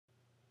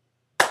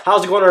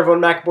How's it going,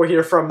 everyone? MacBoy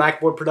here from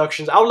MacBoy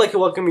Productions. I would like to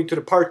welcome you to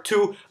the part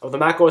 2 of the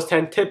macOS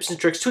 10 Tips and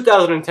Tricks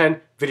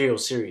 2010 video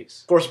series.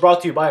 Of course, brought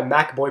to you by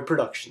MacBoy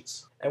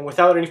Productions. And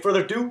without any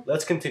further ado,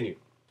 let's continue.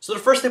 So the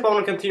first tip I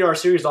want to continue our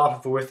series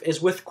off with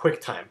is with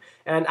QuickTime.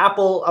 And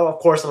Apple, of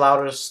course,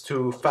 allowed us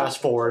to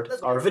fast forward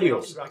our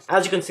videos.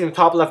 As you can see in the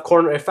top left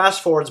corner, it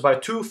fast forwards by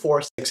 2,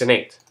 4, 6, and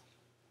 8.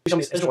 Some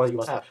of these ones you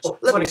must have. So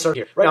let's go ahead and start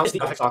here. Right now, it's the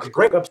graphics box.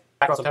 Great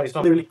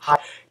background, really high.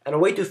 And a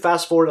way to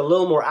fast forward a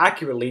little more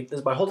accurately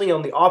is by holding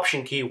on the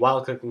Option key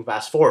while clicking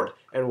fast forward,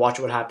 and watch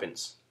what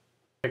happens.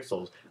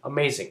 Pixels,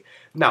 amazing.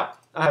 Now,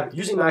 I have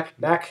using Mac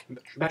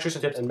Tricks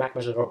and Tips, and Mac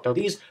Measures. Now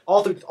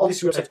all these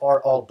three websites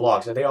are all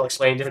blogs, and they all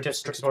explain different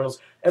tips, tricks, tutorials,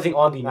 everything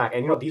on the Mac.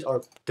 And you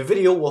know, the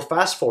video will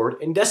fast forward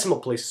in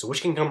decimal places,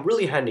 which can come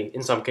really handy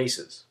in some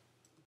cases.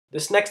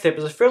 This next tip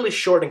is a fairly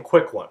short and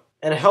quick one,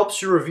 and it helps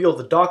you reveal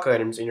the dock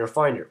items in your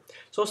Finder.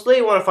 So say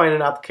you want to find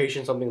an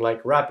application, something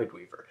like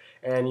RapidWeaver,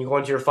 and you go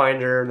into your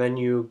Finder, and then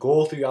you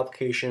go through your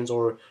applications,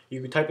 or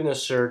you can type in a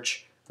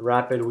search,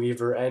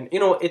 RapidWeaver, and you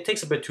know, it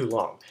takes a bit too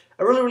long.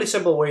 A really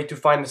simple way to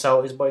find this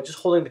out is by just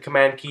holding the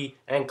Command key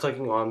and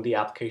clicking on the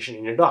application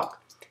in your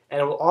dock,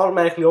 and it will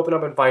automatically open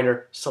up in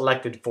Finder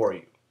selected for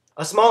you.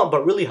 A small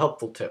but really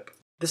helpful tip.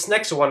 This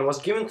next one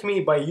was given to me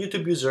by a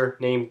YouTube user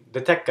named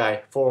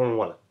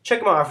TheTechGuy411.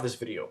 Check him out after this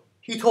video.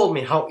 He told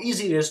me how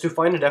easy it is to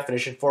find a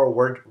definition for a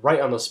word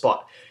right on the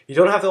spot. You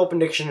don't have to open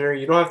dictionary,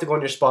 you don't have to go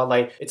in your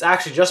Spotlight. It's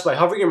actually just by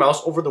hovering your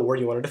mouse over the word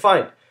you want to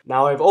define.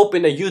 Now I've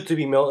opened a YouTube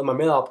email in my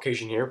mail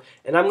application here,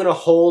 and I'm going to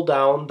hold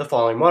down the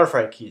following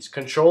modifier keys,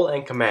 Control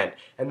and Command.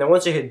 And then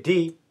once I hit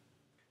D,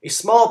 a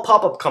small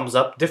pop-up comes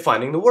up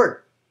defining the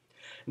word.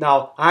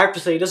 Now, I have to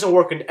say it doesn't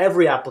work in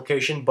every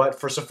application, but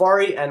for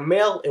Safari and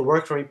Mail, it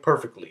worked for me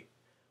perfectly.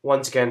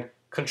 Once again,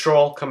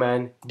 Control,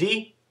 Command,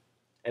 D,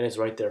 and it's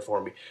right there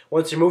for me.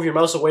 Once you move your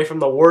mouse away from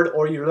the word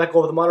or you let go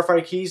of the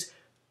modifier keys,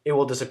 it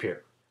will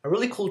disappear. A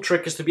really cool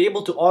trick is to be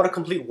able to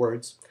autocomplete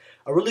words.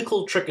 In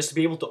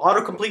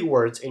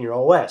your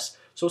OS.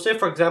 So say,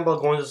 for example,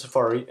 I go into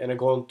Safari and I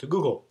go into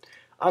Google.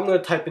 I'm going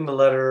to type in the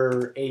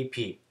letter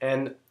AP,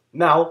 and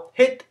now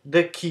hit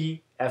the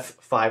key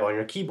F5 on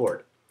your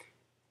keyboard.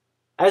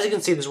 As you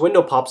can see, this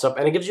window pops up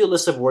and it gives you a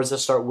list of words that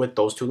start with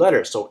those two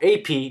letters. So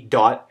AP,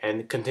 dot,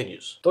 and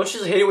continues. Don't you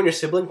just hate it when your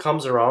sibling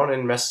comes around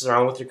and messes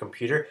around with your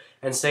computer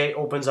and say it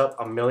opens up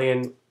a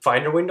million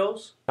Finder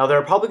windows? Now there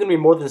are probably going to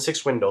be more than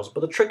 6 windows, but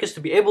the trick is to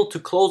be able to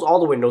close all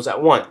the windows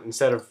at once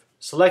instead of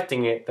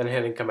selecting it, then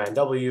hitting Command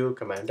W,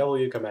 Command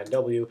W, Command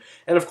W.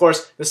 And of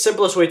course, the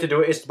simplest way to do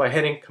it is by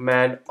hitting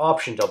Command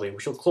Option W,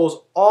 which will close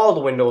all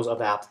the windows of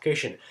the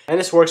application. And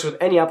this works with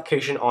any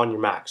application on your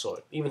Mac.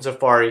 So even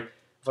Safari,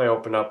 if I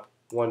open up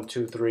 1,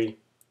 2, 3,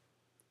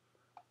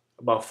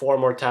 about 4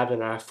 more tabs,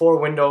 and I have 4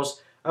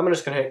 windows, I'm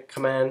just going to hit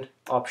Command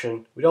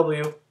Option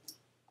W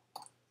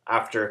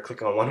after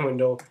clicking on one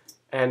window,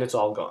 and it's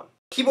all gone.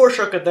 Keyboard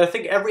shortcut that I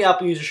think every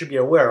Apple user should be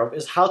aware of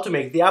is how to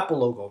make the Apple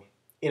logo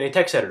in a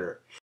text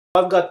editor.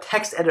 I've got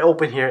text edit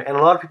open here, and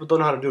a lot of people don't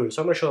know how to do it,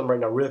 so I'm going to show them right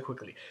now really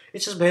quickly.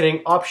 It's just by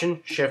hitting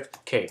Option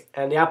Shift K,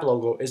 and the Apple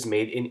logo is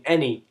made in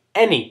any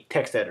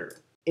text editor.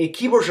 A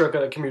keyboard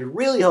shortcut that can be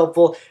really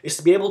helpful is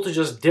to be able to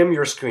just dim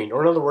your screen,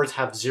 or in other words,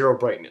 have 0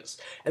 brightness.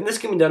 And this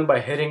can be done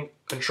by hitting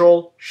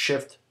Control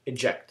Shift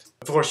Eject.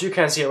 Of course, you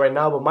can't see it right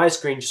now, but my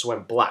screen just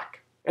went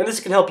black. And this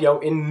can help you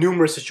out in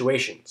numerous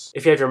situations.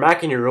 If you have your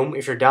Mac in your room,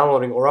 if you're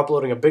downloading or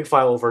uploading a big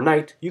file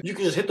overnight, you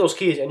can just hit those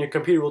keys and your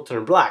computer will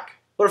turn black.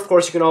 But of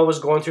course, you can always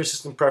go into your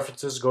system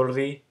preferences, go to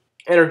the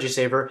energy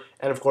saver,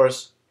 and of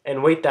course,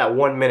 wait that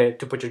 1 minute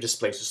to put your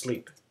display to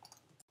sleep.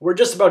 We're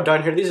just about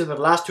done here. These are the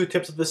last 2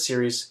 tips of this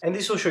series, and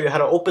these will show you how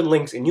to open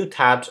links in new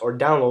tabs or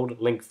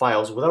download link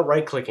files without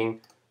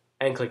right-clicking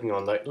and clicking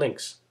on the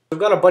links.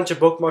 We've got a bunch of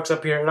bookmarks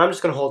up here, and I'm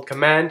just going to hold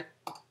Command,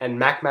 and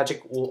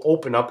MacMagick will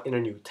open up in a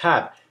new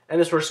tab. And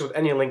this works with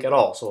any link at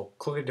all. So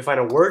click define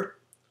a word,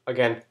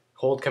 again,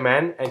 hold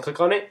Command and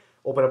click on it,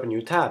 open up a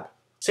new tab.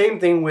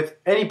 Same thing with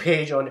any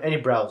page on any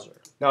browser.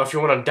 Now if you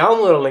want to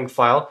download a link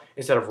file,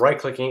 instead of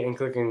right-clicking and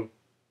clicking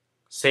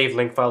Save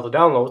Link File to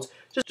Downloads,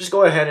 just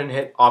go ahead and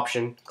hit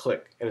Option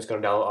Click, and it's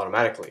going to download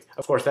automatically.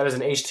 Of course, that is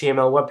an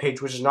HTML web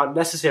page, which is not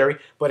necessary,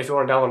 but if you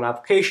want to download an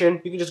application,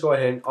 you can just go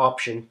ahead and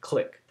Option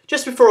Click.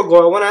 Just before I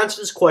go, I want to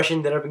answer this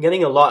question that I've been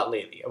getting a lot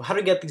lately, of how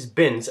to get these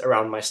bins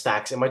around my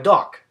stacks in my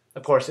dock.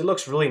 Of course, it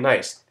looks really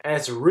nice, and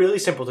it's really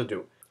simple to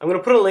do. I'm going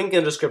to put a link in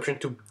the description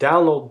to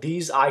download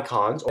these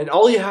icons, and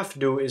all you have to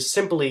do is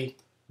simply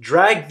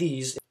drag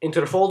these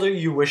into the folder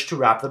you wish to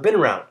wrap the bin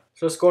around.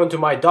 So let's go into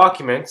My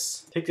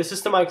Documents, take the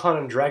system icon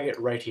and drag it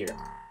right here.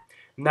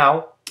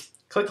 Now,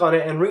 click on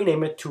it and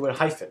rename it to a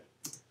hyphen.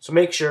 So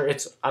make sure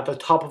it's at the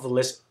top of the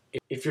list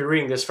if you're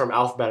reading this from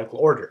alphabetical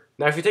order.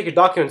 Now if you take your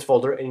Documents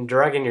folder and you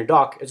drag in your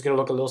dock, it's going to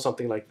look a little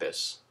something like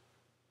this,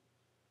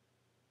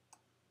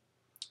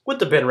 with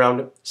the bin around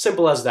it.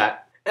 Simple as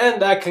that.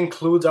 And that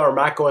concludes our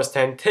macOS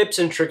 10 Tips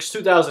and Tricks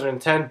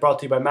 2010 brought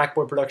to you by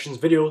MacBoy Productions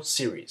video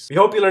series. We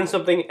hope you learned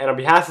something, and on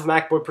behalf of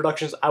MacBoy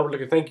Productions, I would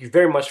like to thank you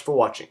very much for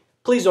watching.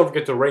 Please don't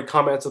forget to rate,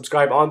 comment,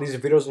 subscribe on these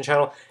videos and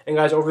channel. And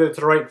guys, over there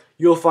to the right,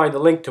 you'll find the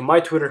link to my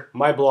Twitter,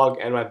 my blog,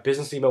 and my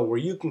business email where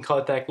you can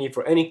contact me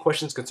for any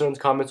questions, concerns,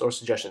 comments, or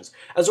suggestions,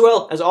 as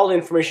well as all the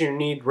information you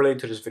need related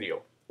to this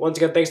video. Once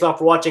again, thanks a lot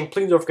for watching.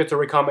 Please don't forget to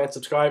rate, comment,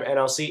 subscribe, and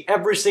I'll see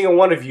every single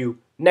one of you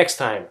next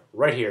time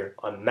right here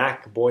on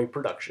MacBoy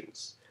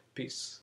Productions. Peace.